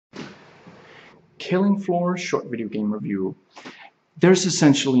Killing Floor short video game review. There's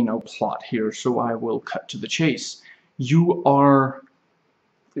essentially no plot here, so I will cut to the chase. You are,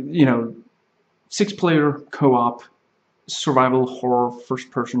 6-player co-op survival horror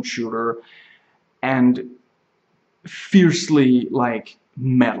first-person shooter, and fiercely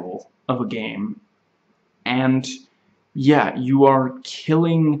metal of a game. And yeah, you are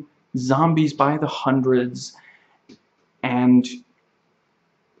killing zombies by the hundreds, and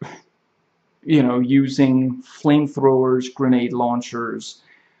using flamethrowers, grenade launchers,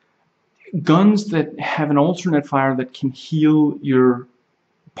 guns that have an alternate fire that can heal your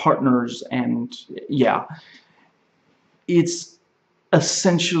partners, and yeah, it's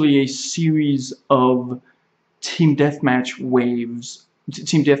essentially a series of team deathmatch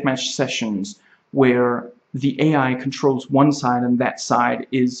sessions where the AI controls one side and that side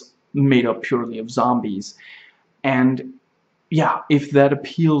is made up purely of zombies. And yeah, if that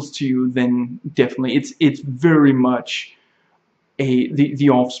appeals to you, then definitely it's very much the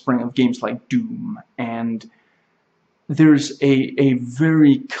offspring of games like Doom, and there's a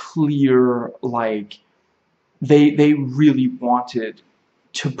very clear, they really wanted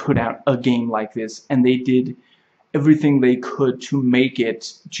to put out a game like this, and they did everything they could to make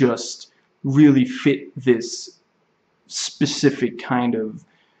it just really fit this specific kind of,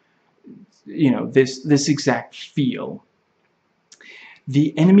 this exact feel.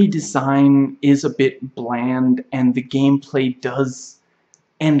 The enemy design is a bit bland, and the gameplay does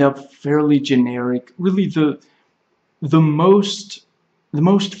end up fairly generic. Really, the most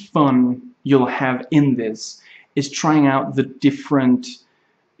fun you'll have in this is trying out the different,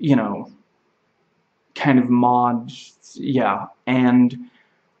 kind of mods, yeah. And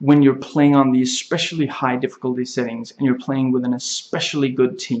when you're playing on the especially high difficulty settings, and you're playing with an especially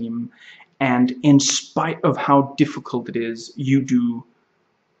good team, and in spite of how difficult it is, you do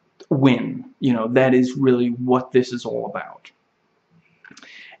win. That is really what this is all about.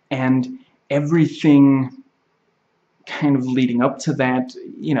 And everything kind of leading up to that,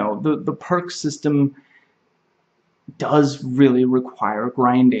 the perk system does really require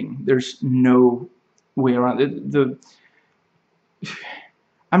grinding. There's no way around it.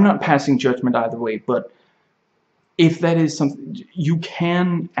 I'm not passing judgment either way, but if that is something, you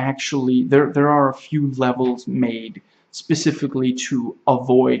can actually, there are a few levels made specifically to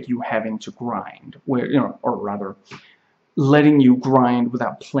avoid you having to grind, where, or rather, letting you grind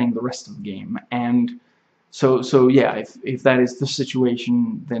without playing the rest of the game. And so yeah, if that is the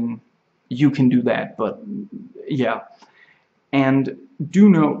situation, then you can do that. But yeah, and do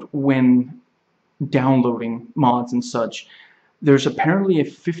note when downloading mods and such, there's apparently a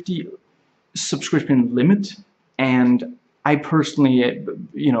 50 subscription limit, and I personally,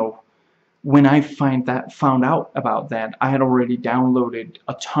 when I found out about that, I had already downloaded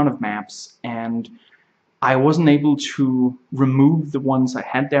a ton of maps, and I wasn't able to remove the ones I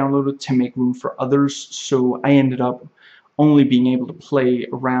had downloaded to make room for others, so I ended up only being able to play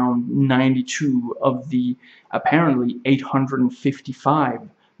around 92 of the apparently 855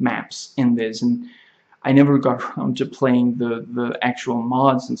 maps in this, and I never got around to playing the actual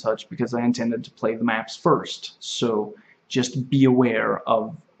mods and such because I intended to play the maps first, so just be aware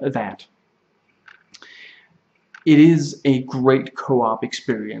of that. It is a great co-op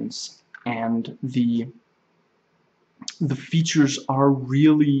experience, and the features are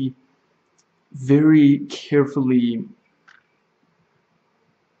really very carefully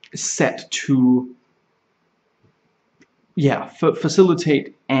set to, yeah,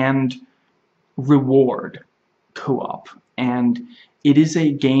 facilitate and reward co-op. And it is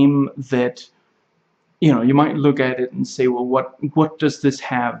a game that, you might look at it and say, well, what does this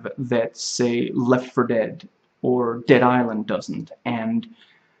have that, say, Left 4 Dead or Dead Island doesn't? And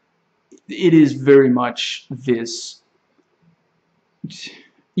it is very much this,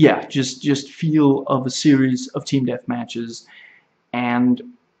 yeah, just feel of a series of team deathmatches, and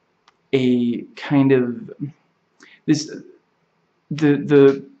a kind of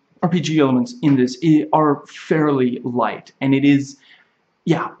the RPG elements in this are fairly light, and it is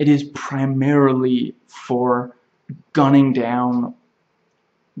primarily for gunning down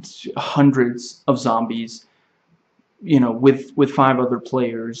hundreds of zombies, with 5 other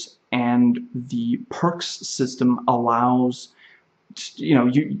players. And the perks system allows,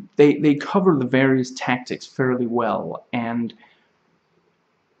 they cover the various tactics fairly well, and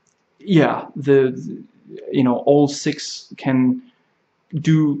yeah, all 6 can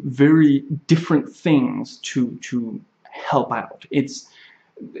do very different things to help out. It's,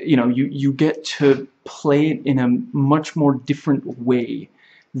 you get to play it in a much more different way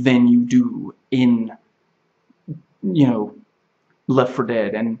than you do in, Left 4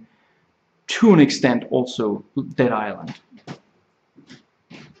 Dead. And to an extent also Dead Island.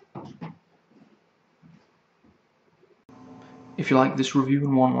 If you like this review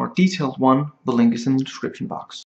and want a more detailed one, the link is in the description box.